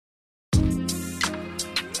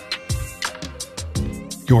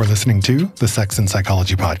You're listening to the Sex and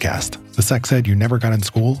Psychology Podcast, the sex ed you never got in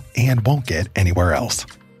school and won't get anywhere else.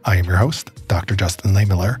 I am your host, Dr. Justin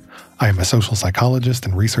Lehmiller. I am a social psychologist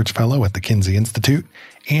and research fellow at the Kinsey Institute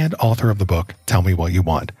and author of the book, Tell Me What You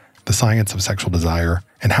Want, The Science of Sexual Desire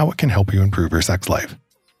and How It Can Help You Improve Your Sex Life.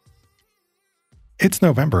 It's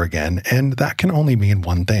November again, and that can only mean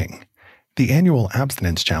one thing. The annual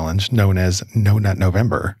abstinence challenge, known as No Nut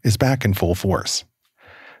November, is back in full force.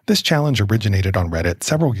 This challenge originated on Reddit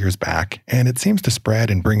several years back, and it seems to spread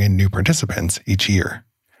and bring in new participants each year.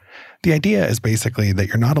 The idea is basically that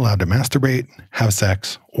you're not allowed to masturbate, have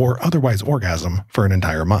sex, or otherwise orgasm for an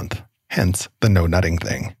entire month, hence the no nutting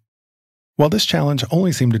thing. While this challenge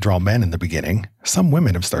only seemed to draw men in the beginning, some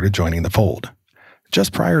women have started joining the fold.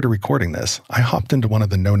 Just prior to recording this, I hopped into one of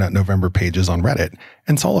the No Nut November pages on Reddit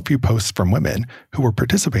and saw a few posts from women who were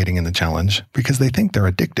participating in the challenge because they think they're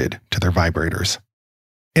addicted to their vibrators.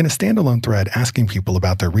 In a standalone thread asking people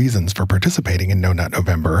about their reasons for participating in No Nut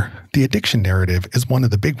November, the addiction narrative is one of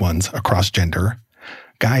the big ones across gender.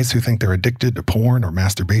 Guys who think they're addicted to porn or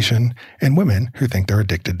masturbation, and women who think they're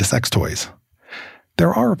addicted to sex toys.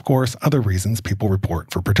 There are, of course, other reasons people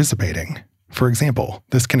report for participating. For example,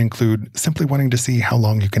 this can include simply wanting to see how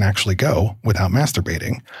long you can actually go without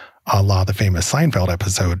masturbating, a la the famous Seinfeld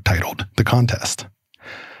episode titled The Contest.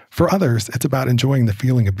 For others, it's about enjoying the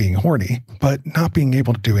feeling of being horny, but not being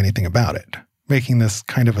able to do anything about it, making this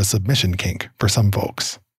kind of a submission kink for some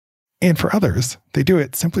folks. And for others, they do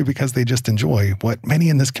it simply because they just enjoy what many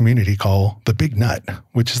in this community call the big nut,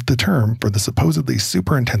 which is the term for the supposedly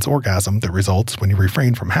super intense orgasm that results when you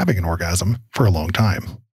refrain from having an orgasm for a long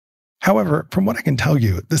time. However, from what I can tell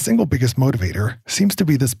you, the single biggest motivator seems to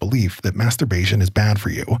be this belief that masturbation is bad for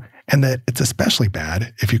you, and that it's especially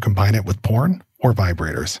bad if you combine it with porn or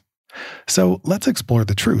vibrators. So let's explore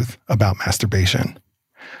the truth about masturbation.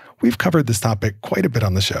 We've covered this topic quite a bit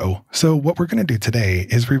on the show, so what we're going to do today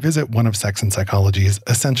is revisit one of Sex and Psychology's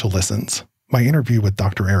essential listens, my interview with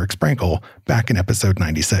Dr. Eric Sprankle back in episode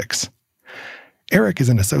 96. Eric is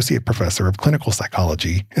an associate professor of clinical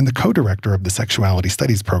psychology and the co-director of the Sexuality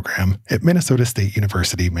Studies program at Minnesota State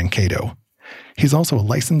University, Mankato. He's also a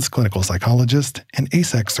licensed clinical psychologist and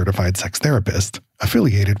ASEX certified sex therapist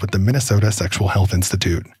affiliated with the Minnesota Sexual Health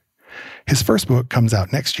Institute. His first book comes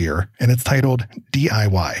out next year, and it's titled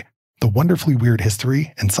DIY, The Wonderfully Weird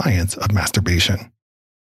History and Science of Masturbation.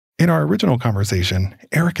 In our original conversation,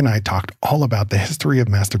 Eric and I talked all about the history of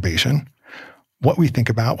masturbation, what we think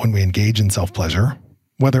about when we engage in self-pleasure,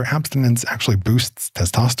 whether abstinence actually boosts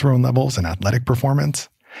testosterone levels and athletic performance,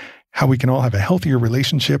 how we can all have a healthier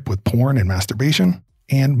relationship with porn and masturbation,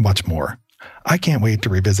 and much more. I can't wait to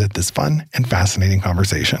revisit this fun and fascinating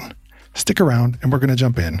conversation. Stick around and we're going to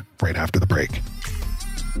jump in right after the break.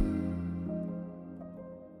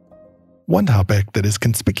 One topic that is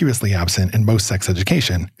conspicuously absent in most sex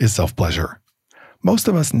education is self-pleasure. Most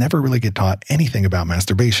of us never really get taught anything about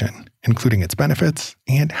masturbation, including its benefits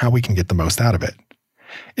and how we can get the most out of it.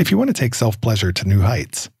 If you want to take self-pleasure to new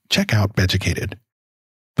heights, check out Beducated.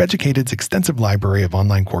 Beducated's extensive library of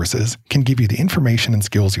online courses can give you the information and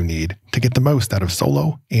skills you need to get the most out of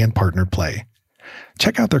solo and partnered play.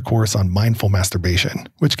 Check out their course on mindful masturbation,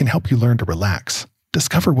 which can help you learn to relax,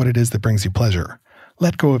 discover what it is that brings you pleasure,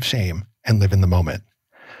 let go of shame, and live in the moment.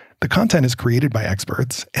 The content is created by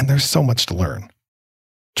experts, and there's so much to learn.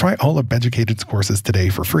 Try all of Beducated's courses today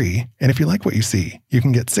for free, and if you like what you see, you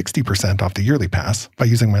can get 60% off the yearly pass by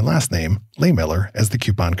using my last name, Lehmiller, as the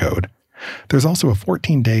coupon code. There's also a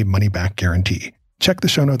 14-day money-back guarantee. Check the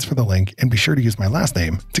show notes for the link, and be sure to use my last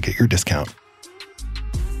name to get your discount.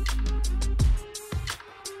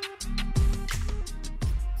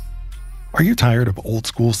 Are you tired of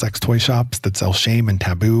old-school sex toy shops that sell shame and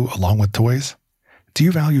taboo along with toys? Do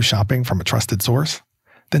you value shopping from a trusted source?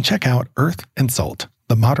 Then check out Earth and Salt,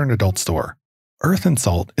 the modern adult store. Earth and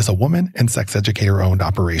Salt is a woman and sex educator-owned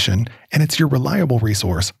operation, and it's your reliable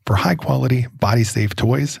resource for high-quality, body-safe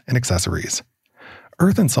toys and accessories.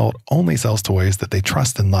 Earth and Salt only sells toys that they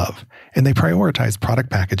trust and love, and they prioritize product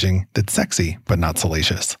packaging that's sexy but not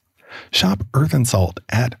salacious. Shop Earth and Salt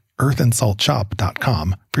at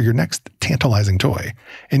earthandsaltshop.com for your next tantalizing toy,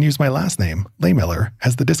 and use my last name, Lehmiller,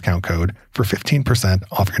 as the discount code for 15%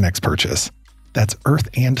 off your next purchase. That's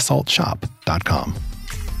earthandsaltshop.com.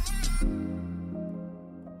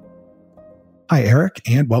 Hi, Eric,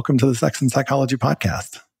 and welcome to the Sex and Psychology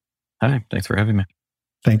Podcast. Hi, thanks for having me.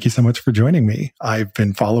 Thank you so much for joining me. I've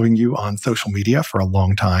been following you on social media for a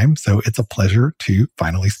long time, so it's a pleasure to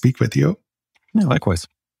finally speak with you. Yeah, likewise.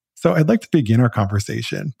 So I'd like to begin our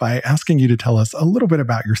conversation by asking you to tell us a little bit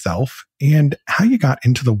about yourself and how you got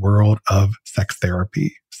into the world of sex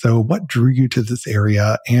therapy. So what drew you to this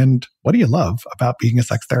area and what do you love about being a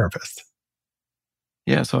sex therapist?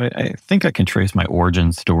 Yeah, so I think I can trace my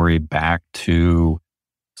origin story back to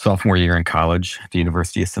sophomore year in college at the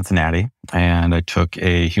University of Cincinnati. And I took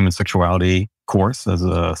a human sexuality course as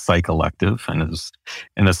a psych elective. And it was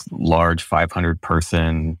in this large 500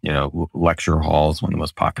 person, lecture halls, one of the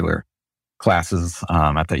most popular classes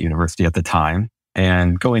at that university at the time.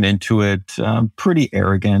 And going into it, pretty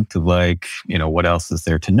arrogant of like, what else is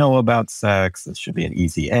there to know about sex? This should be an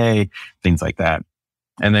easy A, things like that.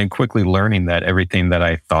 And then quickly learning that everything that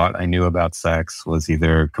I thought I knew about sex was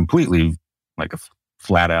either completely like a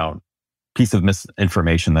flat out piece of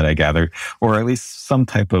misinformation that I gathered, or at least some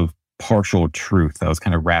type of partial truth that was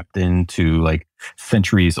kind of wrapped into like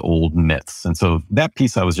centuries old myths. And so that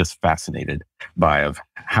piece I was just fascinated by, of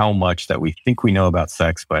how much that we think we know about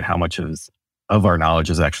sex, but how much of our knowledge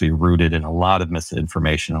is actually rooted in a lot of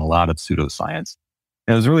misinformation, a lot of pseudoscience.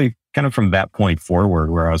 And it was really kind of from that point forward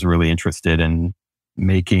where I was really interested in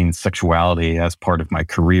making sexuality as part of my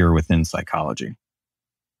career within psychology.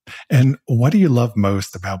 And what do you love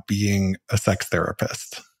most about being a sex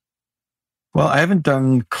therapist? Well, I haven't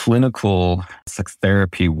done clinical sex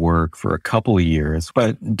therapy work for a couple of years,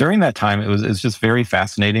 but during that time, it was just very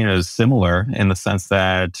fascinating. It was similar in the sense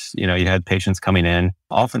that, you had patients coming in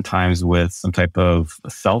oftentimes with some type of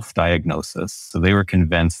self-diagnosis. So they were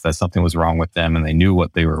convinced that something was wrong with them and they knew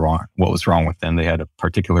what was wrong with them. They had a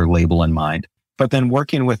particular label in mind. But then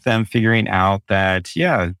working with them, figuring out that,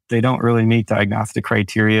 they don't really meet diagnostic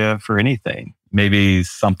criteria for anything. Maybe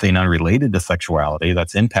something unrelated to sexuality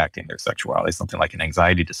that's impacting their sexuality, something like an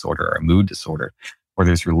anxiety disorder or a mood disorder, or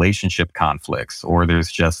there's relationship conflicts, or there's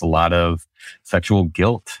just a lot of sexual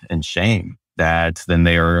guilt and shame that then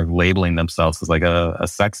they are labeling themselves as like a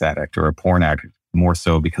sex addict or a porn addict, more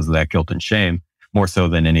so because of that guilt and shame, more so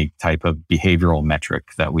than any type of behavioral metric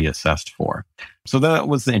that we assessed for. So that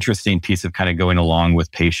was the interesting piece of kind of going along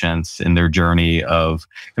with patients in their journey of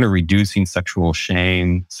kind of reducing sexual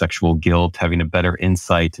shame, sexual guilt, having a better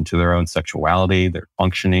insight into their own sexuality, their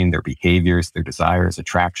functioning, their behaviors, their desires,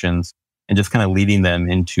 attractions, and just kind of leading them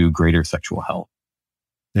into greater sexual health.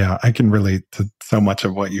 Yeah, I can relate to so much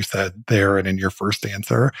of what you said there. And in your first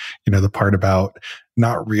answer, the part about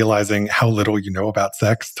not realizing how little you know about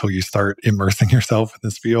sex till you start immersing yourself in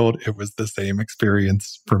this field. It was the same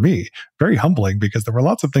experience for me. Very humbling because there were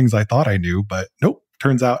lots of things I thought I knew, but nope,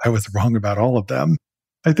 turns out I was wrong about all of them.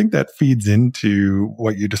 I think that feeds into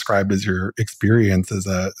what you described as your experience as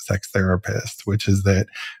a sex therapist, which is that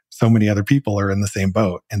so many other people are in the same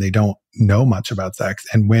boat and they don't know much about sex.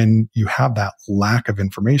 And when you have that lack of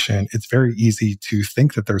information, it's very easy to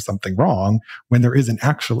think that there's something wrong when there isn't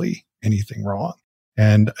actually anything wrong.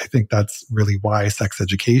 And I think that's really why sex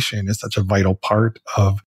education is such a vital part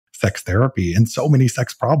of sex therapy. And so many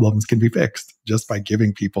sex problems can be fixed just by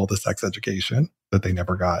giving people the sex education that they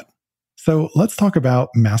never got. So let's talk about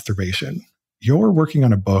masturbation. You're working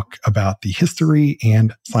on a book about the history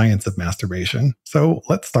and science of masturbation. So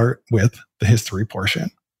let's start with the history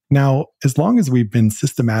portion. Now, as long as we've been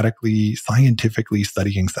systematically, scientifically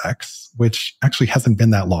studying sex, which actually hasn't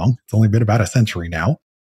been that long, it's only been about a century now,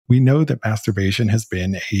 we know that masturbation has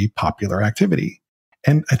been a popular activity.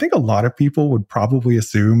 And I think a lot of people would probably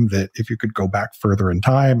assume that if you could go back further in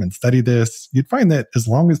time and study this, you'd find that as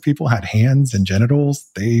long as people had hands and genitals,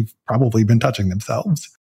 they've probably been touching themselves.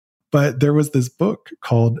 But there was this book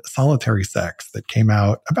called Solitary Sex that came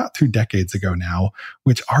out about 2 decades ago now,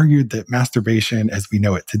 which argued that masturbation as we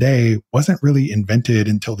know it today wasn't really invented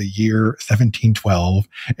until the year 1712.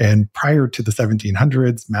 And prior to the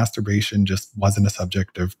 1700s, masturbation just wasn't a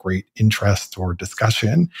subject of great interest or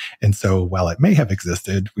discussion. And so while it may have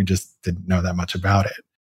existed, we just didn't know that much about it.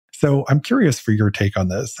 So I'm curious for your take on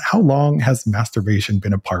this. How long has masturbation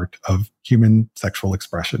been a part of human sexual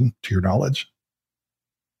expression, to your knowledge?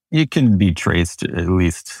 It can be traced, at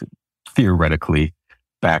least theoretically,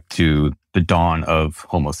 back to the dawn of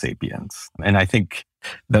Homo sapiens. And I think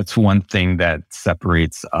that's one thing that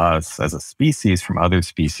separates us as a species from other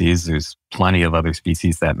species. There's plenty of other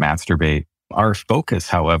species that masturbate. Our focus,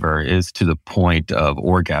 however, is to the point of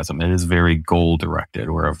orgasm. It is very goal-directed,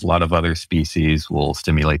 where a lot of other species will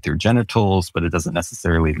stimulate their genitals, but it doesn't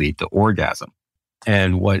necessarily lead to orgasm.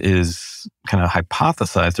 And what is kind of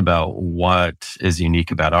hypothesized about what is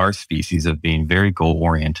unique about our species of being very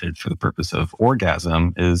goal-oriented for the purpose of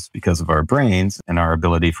orgasm is because of our brains and our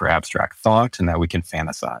ability for abstract thought and that we can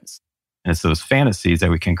fantasize. And it's those fantasies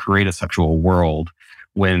that we can create a sexual world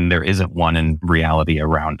when there isn't one in reality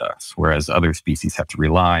around us, whereas other species have to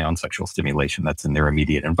rely on sexual stimulation that's in their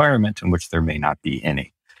immediate environment in which there may not be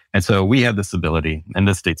any. And so we have this ability, and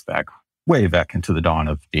this dates back way back into the dawn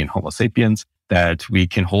of being Homo sapiens, that we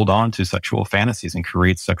can hold on to sexual fantasies and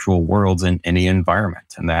create sexual worlds in any environment.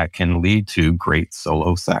 And that can lead to great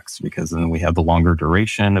solo sex because then we have the longer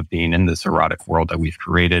duration of being in this erotic world that we've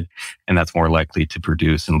created. And that's more likely to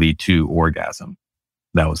produce and lead to orgasm.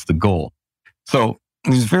 That was the goal. So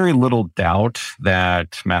there's very little doubt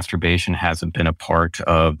that masturbation hasn't been a part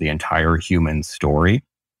of the entire human story.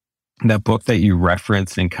 That book that you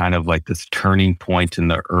referenced in kind of like this turning point in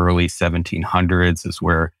the early 1700s is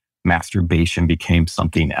where masturbation became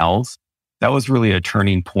something else. That was really a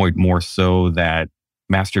turning point, more so that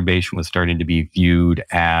masturbation was starting to be viewed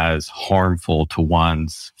as harmful to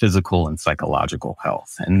one's physical and psychological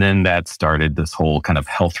health. And then that started this whole kind of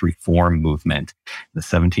health reform movement, the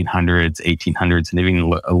 1700s, 1800s, and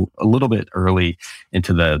even a little bit early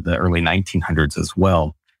into the early 1900s as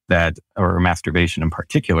well, that, or masturbation in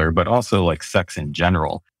particular, but also like sex in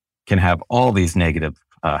general, can have all these negative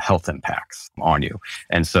health impacts on you.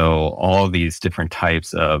 And so all these different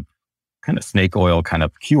types of kind of snake oil kind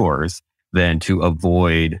of cures then to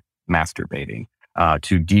avoid masturbating,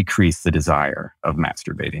 to decrease the desire of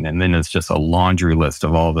masturbating. And then it's just a laundry list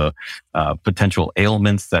of all the potential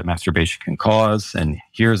ailments that masturbation can cause. And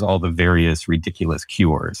here's all the various ridiculous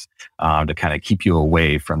cures to kind of keep you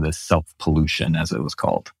away from this self-pollution, as it was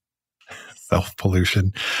called.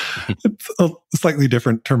 Self-pollution. It's a slightly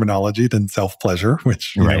different terminology than self-pleasure,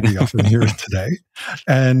 which Right. we often hear today.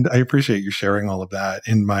 And I appreciate you sharing all of that.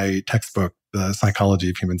 In my textbook, The Psychology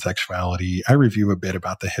of Human Sexuality, I review a bit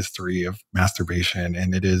about the history of masturbation,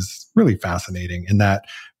 and it is really fascinating in that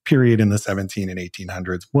period in the 17 and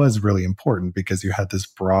 1800s was really important because you had this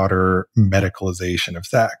broader medicalization of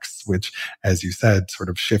sex, which, as you said, sort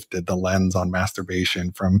of shifted the lens on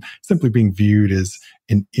masturbation from simply being viewed as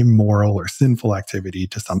an immoral or sinful activity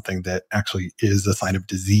to something that actually is a sign of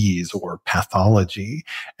disease or pathology.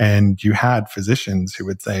 And you had physicians who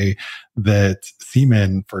would say that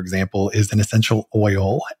semen, for example, is an essential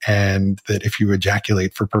oil, and that if you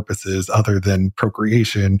ejaculate for purposes other than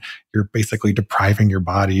procreation, you're basically depriving your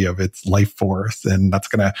body of its life force, and that's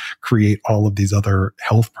going to create all of these other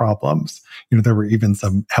health problems. There were even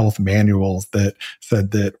some health manuals that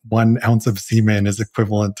said that 1 ounce of semen is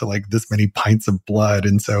equivalent to like this many pints of blood.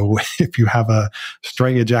 And so if you have a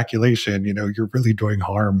stray ejaculation, you're really doing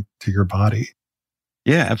harm to your body.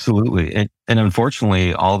 Yeah, absolutely. And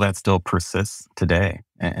unfortunately, all that still persists today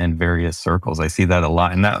in various circles. I see that a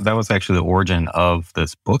lot. And that was actually the origin of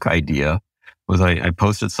this book idea. Was I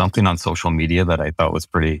posted something on social media that I thought was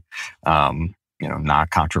pretty, not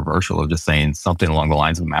controversial, of just saying something along the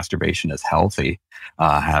lines of masturbation is healthy,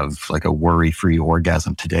 have like a worry-free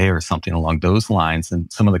orgasm today or something along those lines.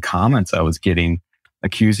 And some of the comments I was getting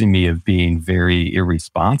accusing me of being very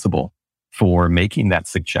irresponsible for making that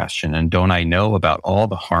suggestion. And don't I know about all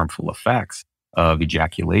the harmful effects of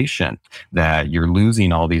ejaculation, that you're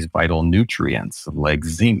losing all these vital nutrients like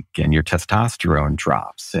zinc, and your testosterone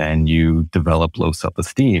drops and you develop low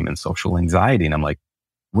self-esteem and social anxiety. And I'm like,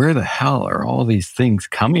 where the hell are all these things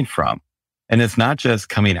coming from? And it's not just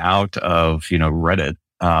coming out of, Reddit,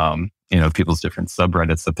 people's different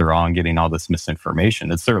subreddits that they're on getting all this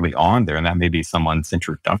misinformation. It's certainly on there, and that may be someone's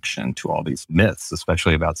introduction to all these myths,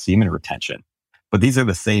 especially about semen retention. But these are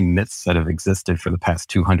the same myths that have existed for the past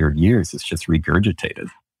 200 years. It's just regurgitated.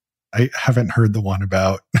 I haven't heard the one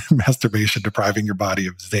about masturbation depriving your body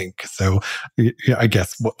of zinc. So I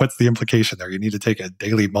guess what's the implication there? You need to take a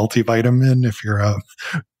daily multivitamin if you're a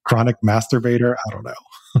chronic masturbator? I don't know.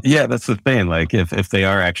 Yeah, that's the thing. Like if they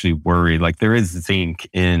are actually worried, like there is zinc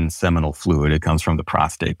in seminal fluid. It comes from the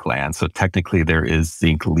prostate gland. So technically there is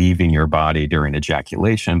zinc leaving your body during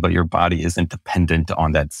ejaculation, but your body isn't dependent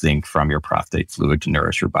on that zinc from your prostate fluid to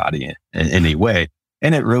nourish your body in any way.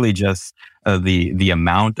 And it really just, the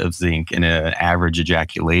amount of zinc in an average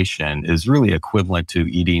ejaculation is really equivalent to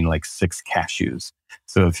eating like 6 cashews.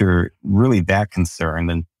 So if you're really that concerned,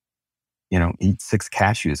 then eat 6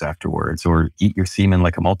 cashews afterwards, or eat your semen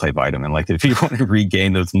like a multivitamin. Like if you want to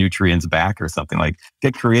regain those nutrients back or something, like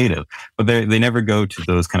get creative. But they never go to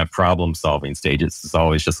those kind of problem solving stages. It's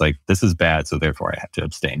always just like, this is bad, so therefore I have to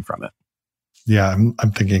abstain from it. Yeah,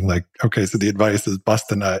 I'm thinking like, okay, so the advice is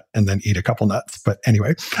bust a nut and then eat a couple nuts. But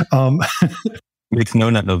anyway. Makes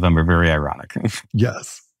No Nut November very ironic.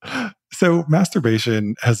 Yes. So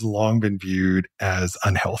masturbation has long been viewed as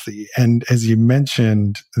unhealthy. And as you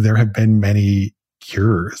mentioned, there have been many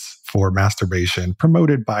cures for masturbation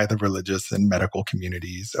promoted by the religious and medical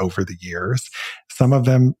communities over the years. Some of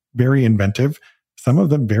them very inventive, some of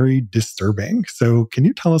them very disturbing. So, can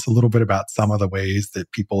you tell us a little bit about some of the ways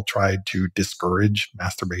that people tried to discourage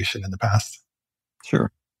masturbation in the past?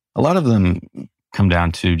 Sure. A lot of them come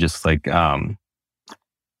down to just like,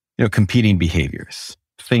 competing behaviors,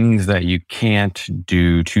 things that you can't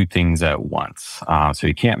do two things at once. So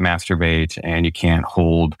you can't masturbate and you can't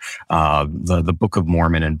hold the Book of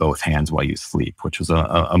Mormon in both hands while you sleep, which was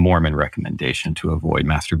a Mormon recommendation to avoid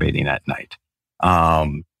masturbating at night.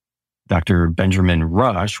 Dr. Benjamin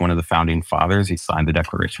Rush, one of the founding fathers, he signed the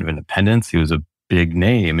Declaration of Independence. He was a big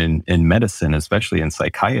name in medicine, especially in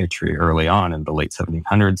psychiatry early on in the late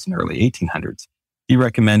 1700s and early 1800s. He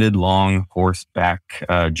recommended long horseback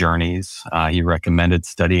journeys. He recommended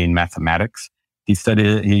studying mathematics.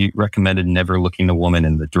 He recommended never looking a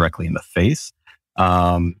woman directly in the face.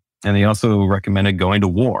 And he also recommended going to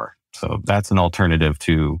war. So that's an alternative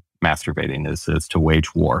to masturbating is to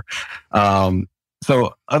wage war.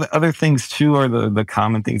 So other things too are the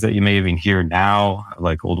common things that you may even hear now,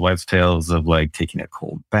 like old wives' tales of like taking a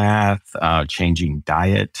cold bath, changing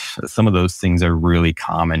diet. Some of those things are really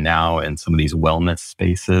common now in some of these wellness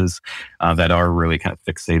spaces that are really kind of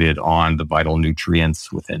fixated on the vital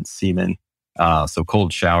nutrients within semen. So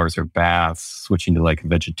cold showers or baths, switching to like a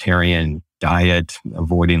vegetarian diet,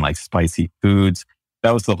 avoiding like spicy foods.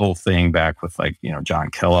 That was the whole thing back with like,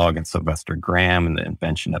 John Kellogg and Sylvester Graham and the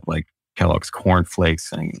invention of like Kellogg's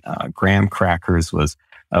cornflakes and graham crackers was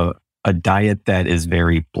a diet that is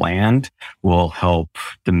very bland, will help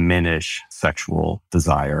diminish sexual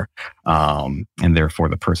desire. And therefore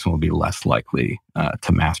the person will be less likely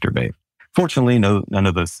to masturbate. Fortunately, none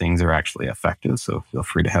of those things are actually effective. So feel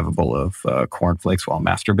free to have a bowl of cornflakes while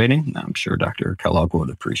masturbating. I'm sure Dr. Kellogg would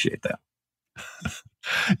appreciate that.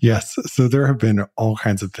 Yes. So there have been all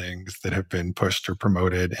kinds of things that have been pushed or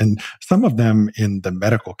promoted. And some of them in the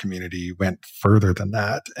medical community went further than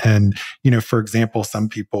that. And, for example, some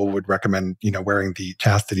people would recommend, wearing the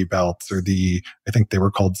chastity belts or I think they were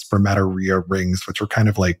called spermatorrhea rings, which were kind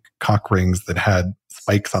of like cock rings that had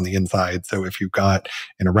spikes on the inside. So if you got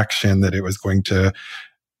an erection, that it was going to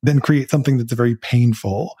then create something that's very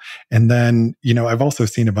painful. And then, I've also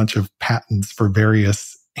seen a bunch of patents for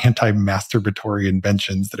various anti-masturbatory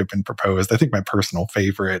inventions that have been proposed. I think my personal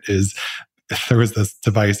favorite is there was this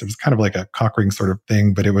device. It was kind of like a cock ring sort of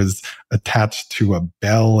thing, but it was attached to a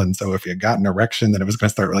bell. And so if you got an erection, then it was going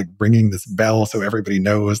to start like ringing this bell so everybody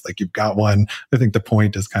knows like you've got one. I think the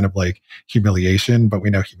point is kind of like humiliation, but we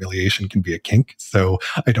know humiliation can be a kink. So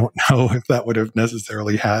I don't know if that would have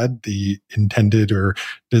necessarily had the intended or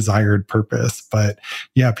desired purpose. But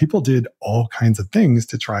yeah, people did all kinds of things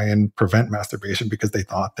to try and prevent masturbation because they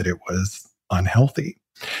thought that it was unhealthy.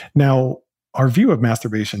 Now, our view of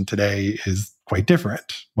masturbation today is quite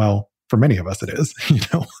different. Well, for many of us, it is,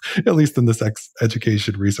 at least in the sex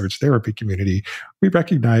education research therapy community, we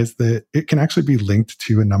recognize that it can actually be linked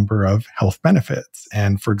to a number of health benefits.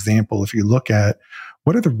 And for example, if you look at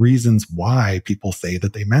what are the reasons why people say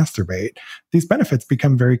that they masturbate, these benefits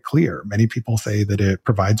become very clear. Many people say that it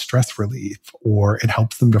provides stress relief, or it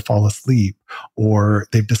helps them to fall asleep, or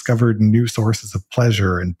they've discovered new sources of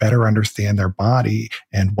pleasure and better understand their body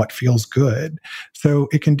and what feels good. So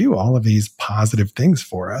it can do all of these positive things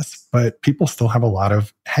for us, but people still have a lot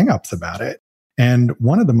of hangups about it. And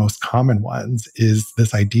one of the most common ones is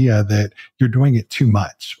this idea that you're doing it too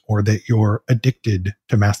much or that you're addicted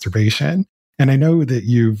to masturbation. And I know that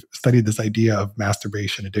you've studied this idea of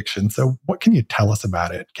masturbation addiction. So what can you tell us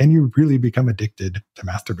about it? Can you really become addicted to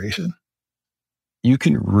masturbation? You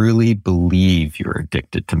can really believe you're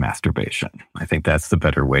addicted to masturbation. I think that's the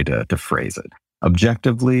better way to phrase it.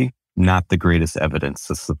 Objectively, not the greatest evidence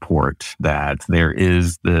to support that there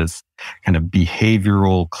is this kind of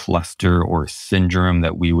behavioral cluster or syndrome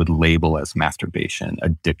that we would label as masturbation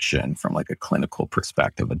addiction from like a clinical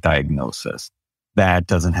perspective, a diagnosis. That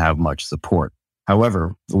doesn't have much support.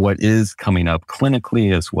 However, what is coming up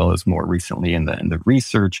clinically as well as more recently in the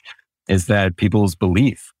research is that people's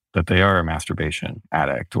belief that they are a masturbation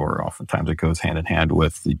addict, or oftentimes it goes hand in hand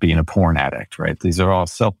with being a porn addict, right? These are all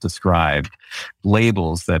self-described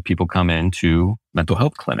labels that people come into mental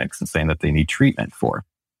health clinics and saying that they need treatment for.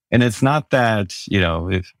 And it's not that,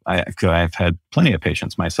 if I've had plenty of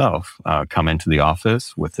patients myself come into the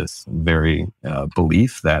office with this very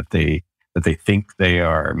belief that they think they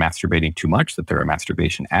are masturbating too much, that they're a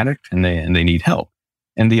masturbation addict, and they need help.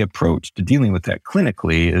 And the approach to dealing with that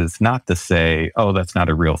clinically is not to say, oh, that's not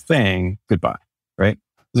a real thing, goodbye, right?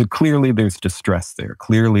 So clearly there's distress there.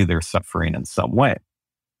 Clearly they're suffering in some way.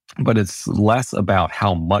 But it's less about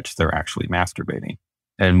how much they're actually masturbating,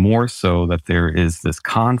 and more so that there is this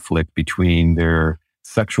conflict between their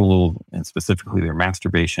sexual and specifically their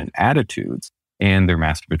masturbation attitudes and their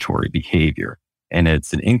masturbatory behavior. And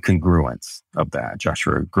it's an incongruence of that.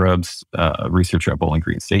 Joshua Grubbs, researcher at Bowling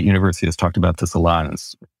Green State University, has talked about this a lot and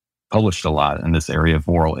has published a lot in this area of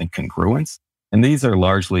moral incongruence. And these are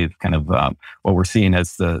largely kind of what we're seeing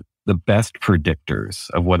as the best predictors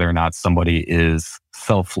of whether or not somebody is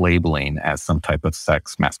self-labeling as some type of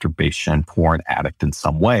sex, masturbation, porn addict in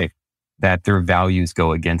some way, that their values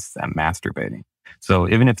go against them masturbating. So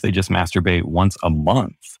even if they just masturbate once a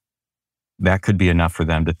month, that could be enough for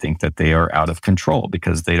them to think that they are out of control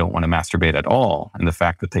because they don't want to masturbate at all. And the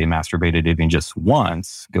fact that they masturbated even just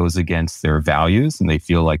once goes against their values, and they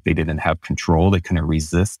feel like they didn't have control. They couldn't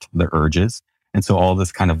resist the urges. And so all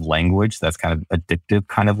this kind of language, that's kind of addictive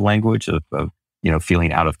kind of language of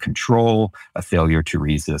feeling out of control, a failure to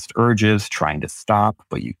resist urges, trying to stop,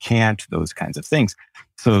 but you can't, those kinds of things.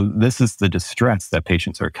 So this is the distress that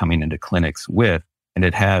patients are coming into clinics with. And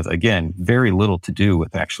it has, again, very little to do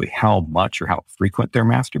with actually how much or how frequent they're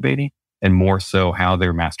masturbating, and more so how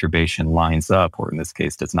their masturbation lines up, or in this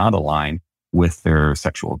case, does not align with their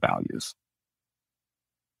sexual values.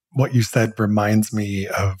 What you said reminds me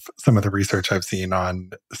of some of the research I've seen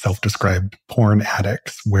on self-described porn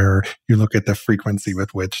addicts, where you look at the frequency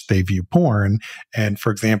with which they view porn. And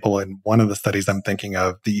for example, in one of the studies I'm thinking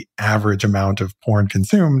of, the average amount of porn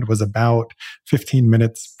consumed was about 15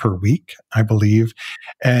 minutes per week, I believe.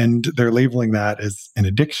 And they're labeling that as an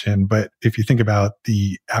addiction. But if you think about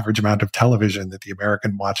the average amount of television that the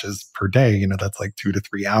American watches per day, that's like 2 to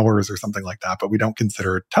 3 hours or something like that. But we don't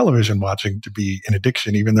consider television watching to be an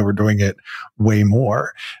addiction, even though we're doing it way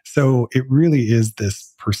more. So it really is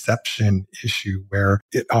this perception issue where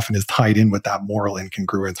it often is tied in with that moral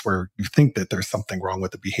incongruence, where you think that there's something wrong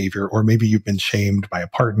with the behavior, or maybe you've been shamed by a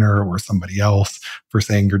partner or somebody else for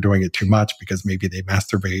saying you're doing it too much because maybe they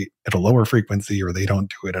masturbate at a lower frequency or they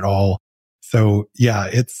don't do it at all. So yeah,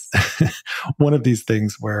 it's one of these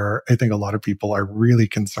things where I think a lot of people are really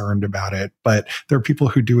concerned about it, but there are people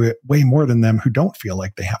who do it way more than them who don't feel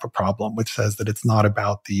like they have a problem, which says that it's not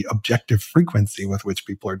about the objective frequency with which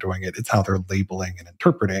people are doing it. It's how they're labeling and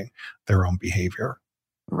interpreting their own behavior.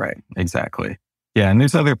 Right, exactly. Yeah, and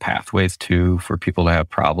there's other pathways too for people to have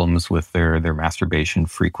problems with their masturbation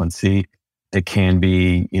frequency. It can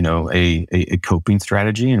be, a coping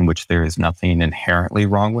strategy in which there is nothing inherently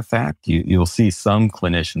wrong with that. You'll see some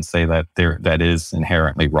clinicians say that that is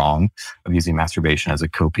inherently wrong, of using masturbation as a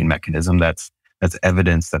coping mechanism. That's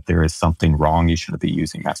evidence that there is something wrong. You shouldn't be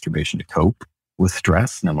using masturbation to cope with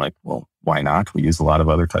stress. And I'm like, well, why not? We use a lot of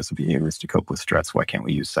other types of behaviors to cope with stress. Why can't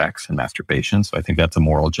we use sex and masturbation? So I think that's a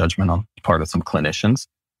moral judgment on the part of some clinicians.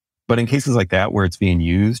 But in cases like that, where it's being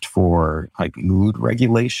used for like mood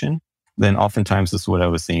regulation, then oftentimes this is what I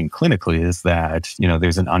was seeing clinically, is that,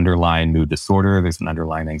 there's an underlying mood disorder, there's an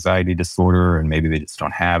underlying anxiety disorder, and maybe they just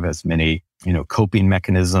don't have as many, coping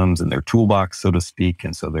mechanisms in their toolbox, so to speak.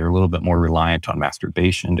 And so they're a little bit more reliant on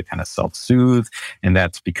masturbation to kind of self-soothe. And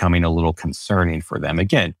that's becoming a little concerning for them.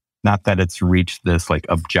 Again, not that it's reached this like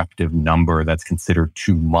objective number that's considered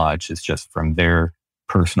too much. It's just from their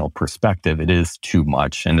personal perspective, it is too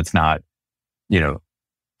much. And it's not,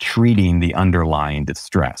 treating the underlying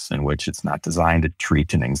distress, in which it's not designed to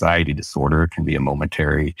treat an anxiety disorder. It can be a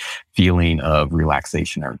momentary feeling of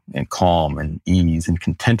relaxation and calm and ease and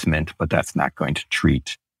contentment, but that's not going to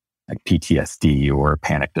treat like PTSD or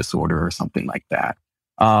panic disorder or something like that.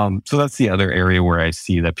 So that's the other area where I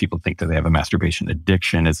see that people think that they have a masturbation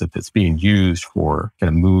addiction, is if it's being used for kind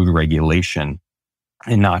of mood regulation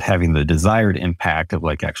and not having the desired impact of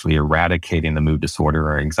like actually eradicating the mood disorder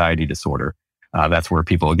or anxiety disorder. That's where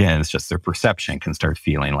people, again, it's just their perception, can start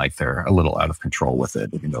feeling like they're a little out of control with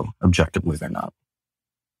it, even though objectively they're not.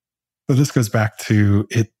 So this goes back to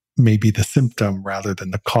it may be the symptom rather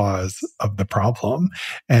than the cause of the problem.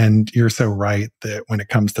 And you're so right that when it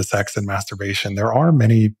comes to sex and masturbation, there are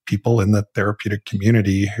many people in the therapeutic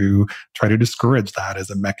community who try to discourage that as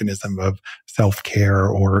a mechanism of self-care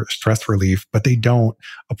or stress relief, but they don't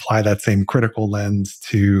apply that same critical lens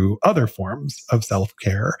to other forms of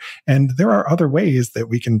self-care. And there are other ways that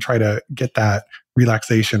we can try to get that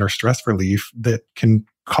relaxation or stress relief that can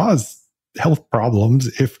cause health problems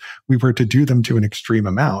if we were to do them to an extreme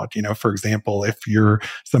amount. For example, if you're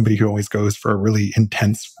somebody who always goes for a really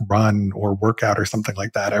intense run or workout or something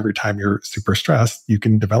like that, every time you're super stressed, you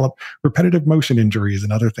can develop repetitive motion injuries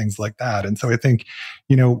and other things like that. And so I think,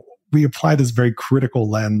 we apply this very critical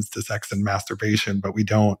lens to sex and masturbation, but we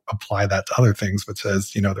don't apply that to other things, which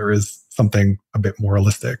says, there is something a bit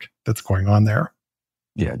moralistic that's going on there.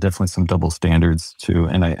 Yeah, definitely some double standards too.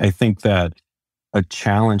 And I think that a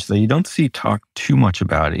challenge that you don't see talk too much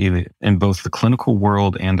about either in both the clinical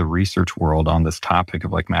world and the research world on this topic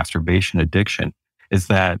of like masturbation addiction is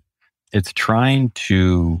that it's trying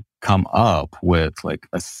to come up with like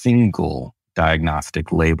a single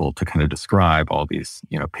diagnostic label to kind of describe all these,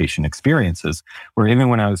 patient experiences. Where even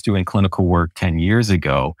when I was doing clinical work 10 years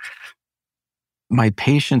ago, my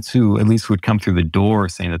patients who at least would come through the door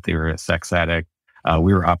saying that they were a sex addict,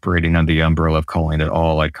 we were operating under the umbrella of calling it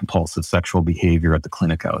all like compulsive sexual behavior at the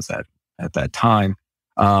clinic I was at that time.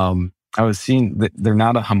 I was seeing that they're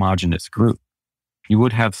not a homogenous group. You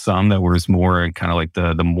would have some that was more in kind of like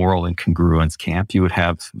the moral incongruence camp. You would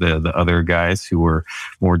have the other guys who were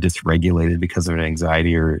more dysregulated because of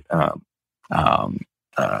anxiety or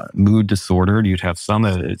mood disorder. You'd have some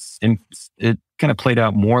that it kind of played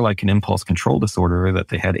out more like an impulse control disorder, that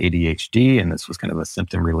they had ADHD, and this was kind of a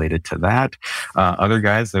symptom related to that. Other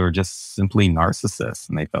guys, they were just simply narcissists,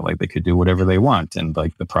 and they felt like they could do whatever they want. And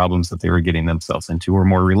like the problems that they were getting themselves into were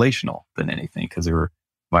more relational than anything, because they were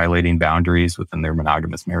violating boundaries within their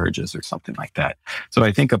monogamous marriages or something like that. So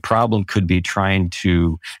I think a problem could be trying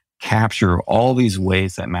to capture all these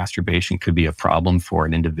ways that masturbation could be a problem for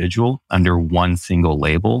an individual under one single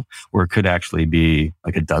label, or it could actually be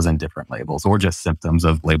like a dozen different labels or just symptoms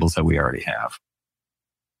of labels that we already have.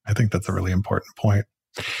 I think that's a really important point.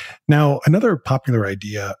 Now, another popular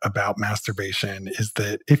idea about masturbation is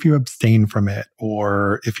that if you abstain from it,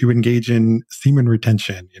 or if you engage in semen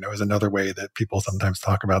retention, is another way that people sometimes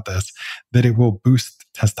talk about this, that it will boost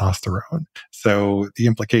testosterone. So the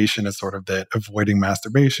implication is sort of that avoiding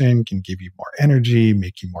masturbation can give you more energy,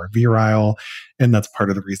 make you more virile. And that's part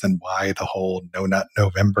of the reason why the whole No Nut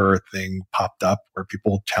November thing popped up, where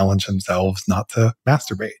people challenge themselves not to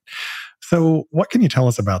masturbate. So what can you tell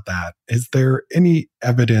us about that? Is there any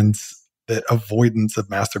evidence that avoidance of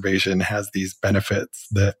masturbation has these benefits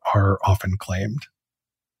that are often claimed?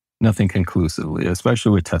 Nothing conclusively,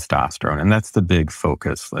 especially with testosterone. And that's the big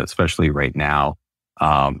focus, especially right now.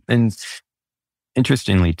 And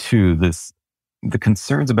interestingly, too, the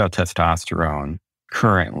concerns about testosterone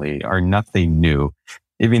currently are nothing new.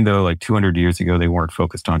 Even though like 200 years ago, they weren't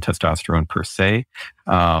focused on testosterone per se,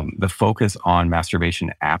 the focus on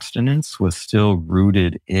masturbation abstinence was still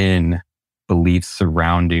rooted in beliefs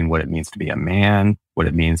surrounding what it means to be a man, what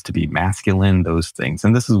it means to be masculine, those things.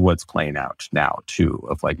 And this is what's playing out now too,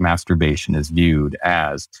 of like masturbation is viewed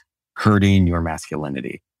as hurting your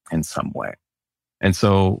masculinity in some way. And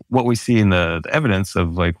so what we see in the evidence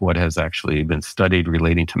of like what has actually been studied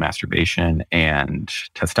relating to masturbation and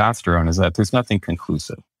testosterone is that there's nothing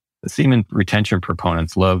conclusive. The semen retention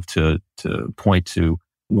proponents love to point to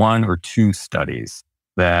one or two studies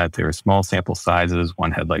that there are small sample sizes.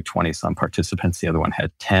 One had like 20 some participants, the other one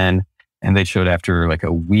had 10. And they showed after like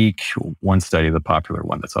a week, one study, the popular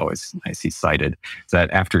one that's always I see cited, is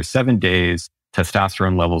that after 7 days,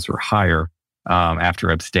 testosterone levels were higher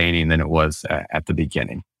after abstaining than it was at the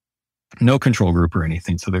beginning. No control group or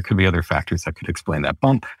anything. So there could be other factors that could explain that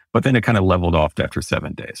bump, but then it kind of leveled off after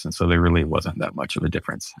 7 days. And so there really wasn't that much of a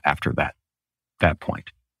difference after that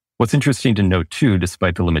point. What's interesting to note too,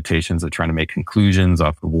 despite the limitations of trying to make conclusions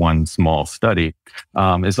off of one small study,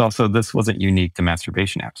 is also this wasn't unique to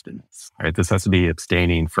masturbation abstinence, right? This has to be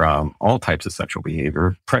abstaining from all types of sexual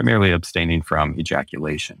behavior, primarily abstaining from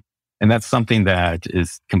ejaculation. And that's something that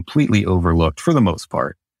is completely overlooked for the most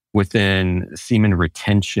part within semen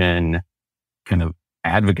retention kind of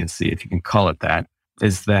advocacy, if you can call it that,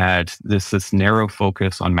 is that this narrow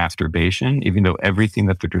focus on masturbation, even though everything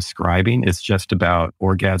that they're describing is just about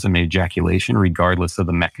orgasm and ejaculation, regardless of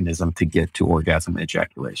the mechanism to get to orgasm and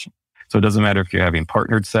ejaculation. So it doesn't matter if you're having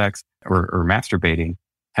partnered sex or masturbating,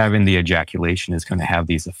 having the ejaculation is going to have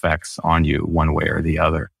these effects on you one way or the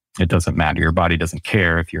other. It doesn't matter. Your body doesn't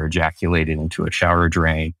care if you're ejaculating into a shower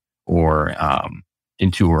drain or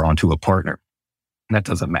into or onto a partner. That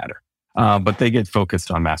doesn't matter. But they get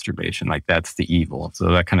focused on masturbation, like that's the evil.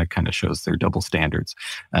 So that kind of shows their double standards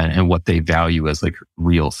and what they value as like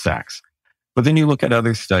real sex. But then you look at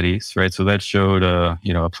other studies, right? So that showed a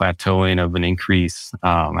plateauing of an increase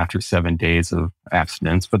after 7 days of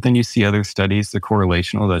abstinence. But then you see other studies, the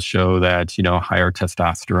correlational, that show that higher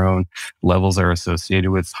testosterone levels are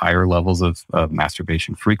associated with higher levels of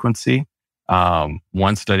masturbation frequency.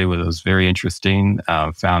 One study was very interesting,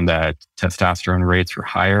 found that testosterone rates were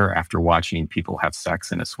higher after watching people have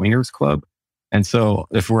sex in a swingers club. And so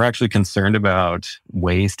if we're actually concerned about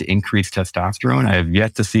ways to increase testosterone, I have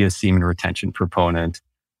yet to see a semen retention proponent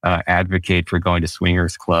advocate for going to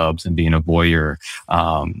swingers clubs and being a voyeur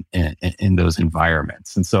in those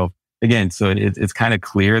environments. And so again, it's kind of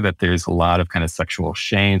clear that there's a lot of kind of sexual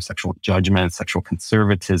shame, sexual judgment, sexual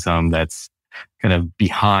conservatism that's kind of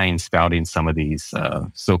behind spouting some of these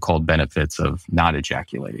so-called benefits of not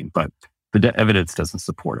ejaculating, but the evidence doesn't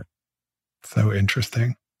support it. So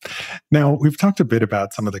interesting. Now, we've talked a bit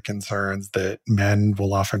about some of the concerns that men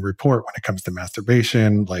will often report when it comes to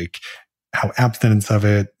masturbation, like how abstinence of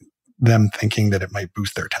it, them thinking that it might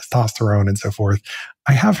boost their testosterone and so forth.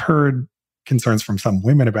 I have heard concerns from some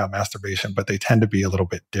women about masturbation, but they tend to be a little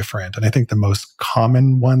bit different. And I think the most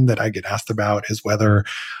common one that I get asked about is whether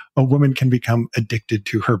a woman can become addicted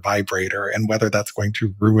to her vibrator and whether that's going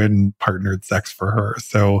to ruin partnered sex for her.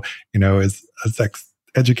 So, as a sex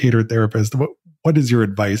educator, therapist, what is your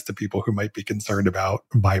advice to people who might be concerned about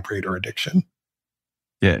vibrator addiction?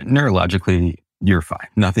 Yeah, neurologically, you're fine.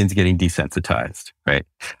 Nothing's getting desensitized, right?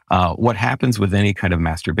 What happens with any kind of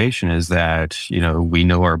masturbation is that, we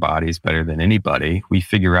know our bodies better than anybody. We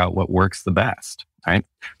figure out what works the best, right?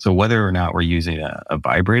 So whether or not we're using a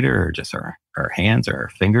vibrator or just our hands or our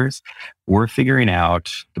fingers, we're figuring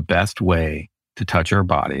out the best way to touch our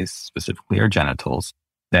bodies, specifically our genitals,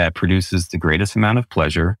 that produces the greatest amount of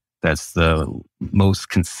pleasure. That's the most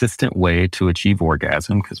consistent way to achieve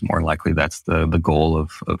orgasm, because more likely that's the goal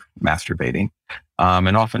of masturbating.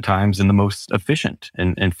 And oftentimes in the most efficient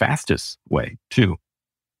and fastest way too.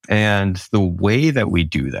 And the way that we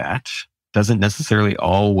do that doesn't necessarily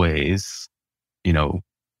always,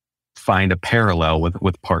 find a parallel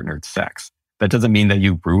with partnered sex. That doesn't mean that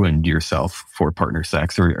you ruined yourself for partner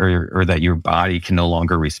sex or that your body can no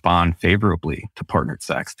longer respond favorably to partnered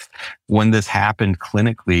sex. When this happened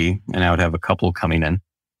clinically, and I would have a couple coming in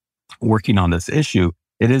working on this issue,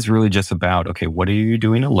 it is really just about, okay, what are you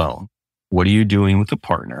doing alone? What are you doing with a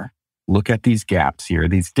partner? Look at these gaps here,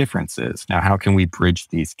 these differences. Now, how can we bridge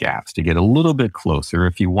these gaps to get a little bit closer?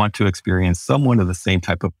 If you want to experience somewhat of the same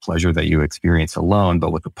type of pleasure that you experience alone,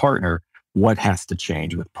 but with a partner, what has to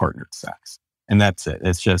change with partnered sex? And that's it.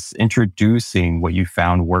 It's just introducing what you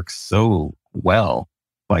found works so well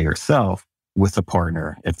by yourself with a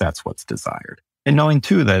partner, if that's what's desired. And knowing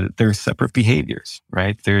too that there's separate behaviors,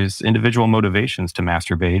 right? There's individual motivations to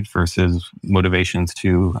masturbate versus motivations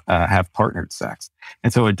to have partnered sex.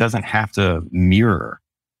 And so it doesn't have to mirror,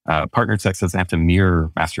 partnered sex doesn't have to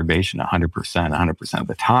mirror masturbation 100% of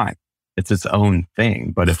the time. It's its own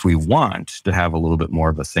thing. But if we want to have a little bit more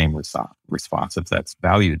of the same response, if that's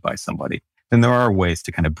valued by somebody, then there are ways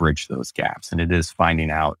to kind of bridge those gaps. And it is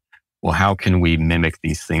finding out, well, how can we mimic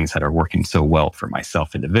these things that are working so well for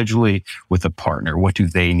myself individually with a partner? What do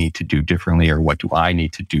they need to do differently, or what do I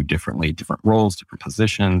need to do differently? Different roles, different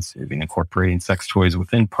positions, even incorporating sex toys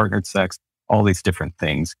within partnered sex. All these different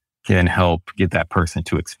things can help get that person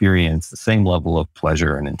to experience the same level of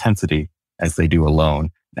pleasure and intensity as they do alone,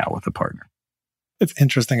 now with a partner. It's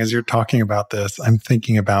interesting as you're talking about this, I'm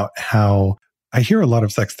thinking about how I hear a lot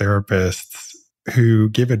of sex therapists who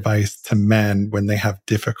give advice to men when they have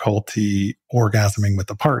difficulty orgasming with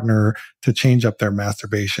a partner to change up their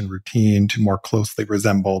masturbation routine to more closely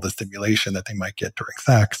resemble the stimulation that they might get during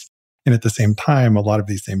sex. And at the same time, a lot of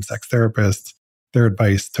these same sex therapists, their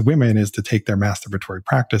advice to women is to take their masturbatory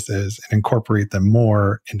practices and incorporate them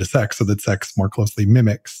more into sex so that sex more closely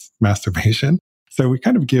mimics masturbation. So we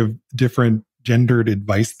kind of give different gendered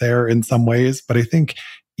advice there in some ways, but I think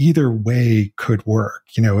either way could work.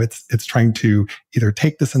 It's trying to either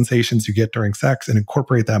take the sensations you get during sex and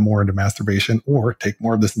incorporate that more into masturbation, or take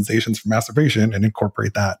more of the sensations from masturbation and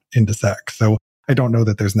incorporate that into sex. So I don't know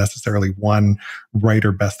that there's necessarily one right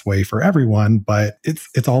or best way for everyone, but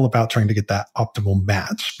it's all about trying to get that optimal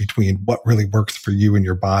match between what really works for you and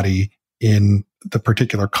your body in the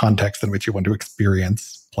particular context in which you want to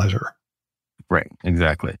experience pleasure. Right,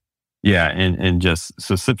 exactly. Yeah, and just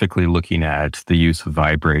specifically looking at the use of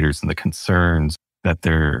vibrators and the concerns that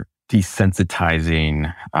they're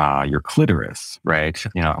desensitizing your clitoris, right?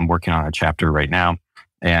 I'm working on a chapter right now,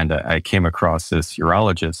 and I came across this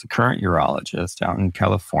urologist, a current urologist out in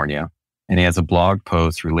California, and he has a blog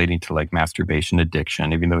post relating to like masturbation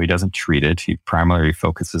addiction. Even though he doesn't treat it, he primarily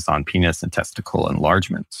focuses on penis and testicle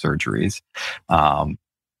enlargement surgeries,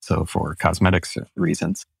 so for cosmetics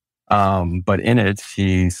reasons. But in it,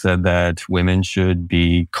 he said that women should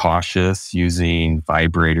be cautious using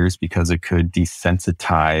vibrators because it could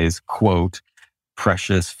desensitize, quote,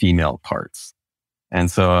 precious female parts. And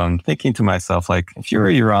so I'm thinking to myself, like, if you're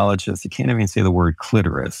a urologist, you can't even say the word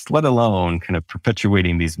clitoris, let alone kind of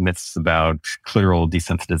perpetuating these myths about clitoral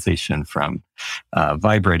desensitization from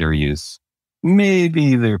vibrator use.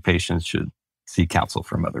 Maybe their patients should seek counsel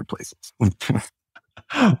from other places.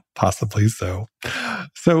 Possibly so.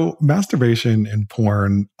 So masturbation and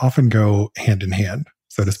porn often go hand in hand,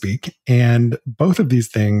 so to speak. And both of these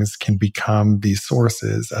things can become the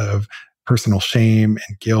sources of personal shame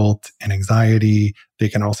and guilt and anxiety. They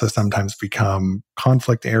can also sometimes become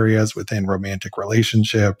conflict areas within romantic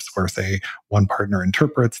relationships where, say, one partner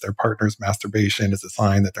interprets their partner's masturbation as a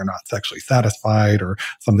sign that they're not sexually satisfied or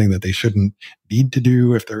something that they shouldn't need to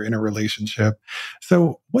do if they're in a relationship.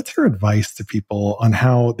 So, what's your advice to people on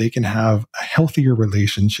how they can have a healthier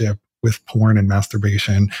relationship with porn and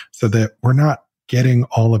masturbation so that we're not getting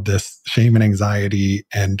all of this shame and anxiety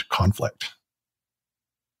and conflict?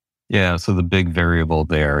 Yeah. So the big variable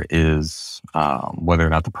there is whether or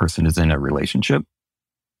not the person is in a relationship.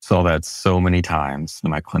 So that's so many times in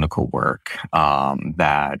my clinical work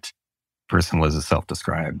that person was a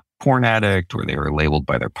self-described porn addict or they were labeled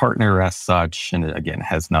by their partner as such. And it, again,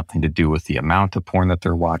 has nothing to do with the amount of porn that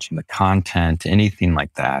they're watching, the content, anything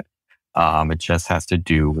like that. It just has to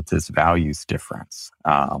do with this values difference.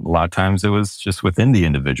 A lot of times it was just within the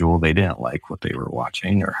individual. They didn't like what they were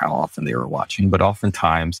watching or how often they were watching, but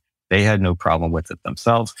oftentimes they had no problem with it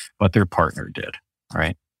themselves, but their partner did,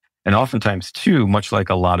 right? And oftentimes too, much like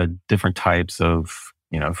a lot of different types of,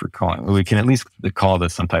 if we're calling, we can at least call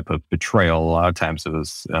this some type of betrayal. A lot of times it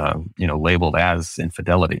was, labeled as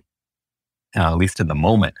infidelity. At least in the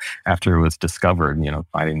moment after it was discovered,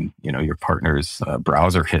 finding, your partner's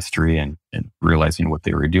browser history and realizing what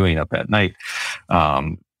they were doing up at night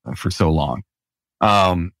for so long.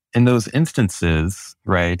 In those instances,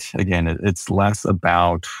 right, again, it's less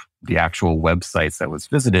about the actual websites that was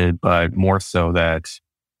visited, but more so that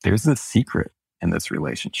there's a secret in this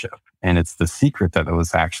relationship. And it's the secret that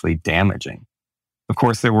was actually damaging. Of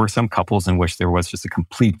course, there were some couples in which there was just a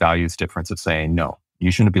complete values difference of saying, no,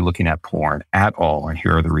 you shouldn't be looking at porn at all. And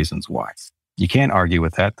here are the reasons why. You can't argue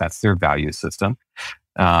with that. That's their value system.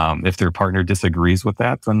 If their partner disagrees with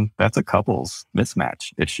that, then that's a couples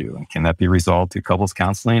mismatch issue. And can that be resolved through couples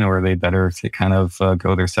counseling, or are they better to kind of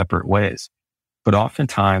go their separate ways? But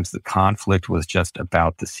oftentimes the conflict was just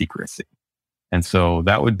about the secrecy. And so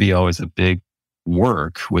that would be always a big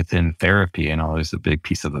work within therapy and always a big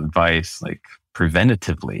piece of advice, like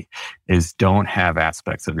preventatively, is don't have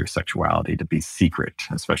aspects of your sexuality to be secret,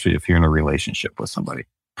 especially if you're in a relationship with somebody.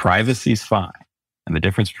 Privacy is fine. And the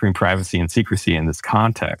difference between privacy and secrecy in this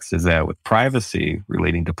context is that with privacy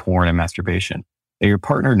relating to porn and masturbation, that your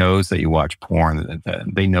partner knows that you watch porn, that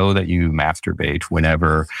they know that you masturbate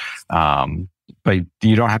whenever, but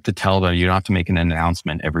you don't have to tell them, you don't have to make an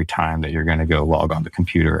announcement every time that you're going to go log on the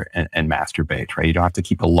computer and masturbate, right? You don't have to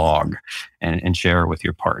keep a log and share it with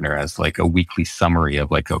your partner as like a weekly summary of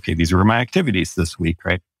like, okay, these were my activities this week,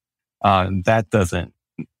 right?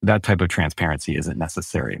 That type of transparency isn't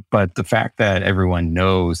necessary. But the fact that everyone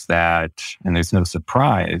knows that, and there's no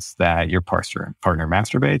surprise that your partner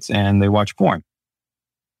masturbates and they watch porn,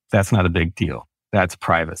 that's not a big deal. That's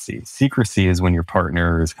privacy. Secrecy is when your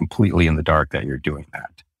partner is completely in the dark that you're doing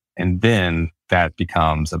that. And then that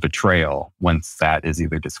becomes a betrayal once that is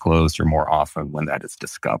either disclosed or more often when that is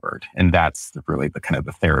discovered. And that's really the kind of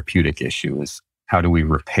the therapeutic issue is how do we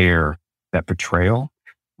repair that betrayal,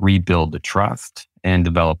 rebuild the trust, and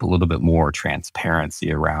develop a little bit more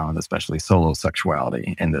transparency around especially solo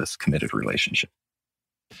sexuality in this committed relationship.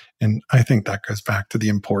 And I think that goes back to the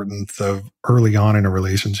importance of early on in a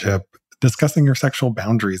relationship discussing your sexual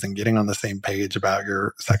boundaries and getting on the same page about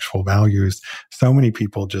your sexual values. So many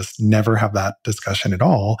people just never have that discussion at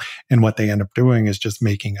all. And what they end up doing is just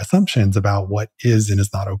making assumptions about what is and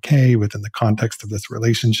is not okay within the context of this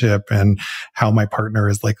relationship and how my partner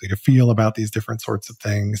is likely to feel about these different sorts of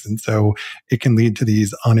things. And so it can lead to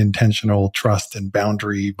these unintentional trust and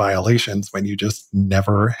boundary violations when you just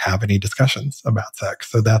never have any discussions about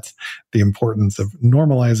sex. So that's the importance of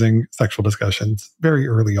normalizing sexual discussions very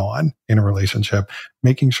early on in a relationship,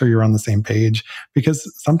 making sure you're on the same page,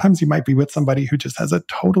 because sometimes you might be with somebody who just has a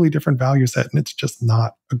totally different value set and it's just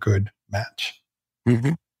not a good match.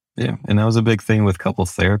 Mm-hmm. Yeah. And that was a big thing with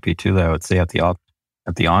couples therapy too, that I would say at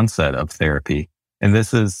the onset of therapy. And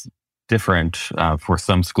this is different for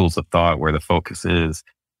some schools of thought where the focus is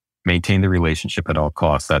maintain the relationship at all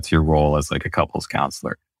costs. That's your role as like a couples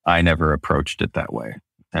counselor. I never approached it that way.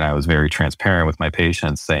 And I was very transparent with my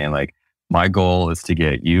patients saying like, my goal is to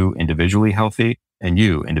get you individually healthy and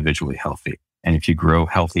you individually healthy. And if you grow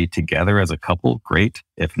healthy together as a couple, great.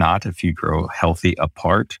 If not, if you grow healthy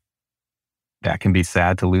apart, that can be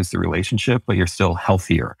sad to lose the relationship, but you're still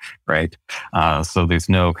healthier, right? So there's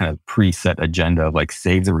no kind of preset agenda of like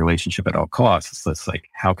save the relationship at all costs. It's just like,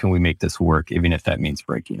 how can we make this work, even if that means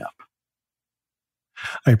breaking up?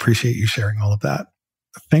 I appreciate you sharing all of that.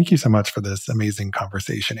 Thank you so much for this amazing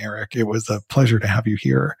conversation, Eric. It was a pleasure to have you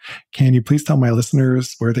here. Can you please tell my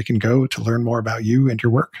listeners where they can go to learn more about you and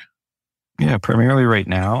your work? Yeah, primarily right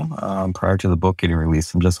now, prior to the book getting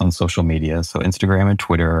released, I'm just on social media. So Instagram and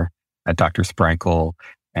Twitter at Dr. Sprinkle.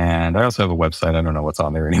 And I also have a website. I don't know what's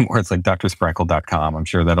on there anymore. It's like drsprinkle.com. I'm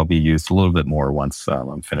sure that'll be used a little bit more once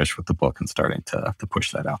I'm finished with the book and starting to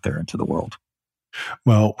push that out there into the world.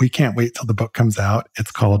 Well, we can't wait till the book comes out.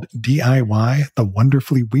 It's called DIY, The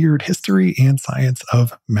Wonderfully Weird History and Science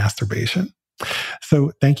of Masturbation.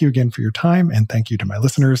 So thank you again for your time. And thank you to my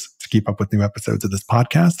listeners. To keep up with new episodes of this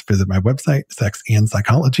podcast, visit my website, Sex and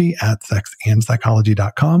Psychology at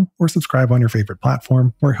sexandpsychology.com, or subscribe on your favorite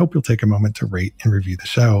platform, where I hope you'll take a moment to rate and review the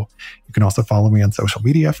show. You can also follow me on social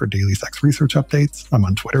media for daily sex research updates. I'm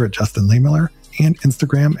on Twitter at Justin Lehmiller and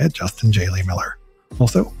Instagram at Justin J. Lehmiller.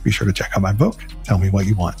 Also, be sure to check out my book, Tell Me What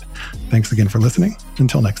You Want. Thanks again for listening.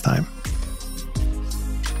 Until next time.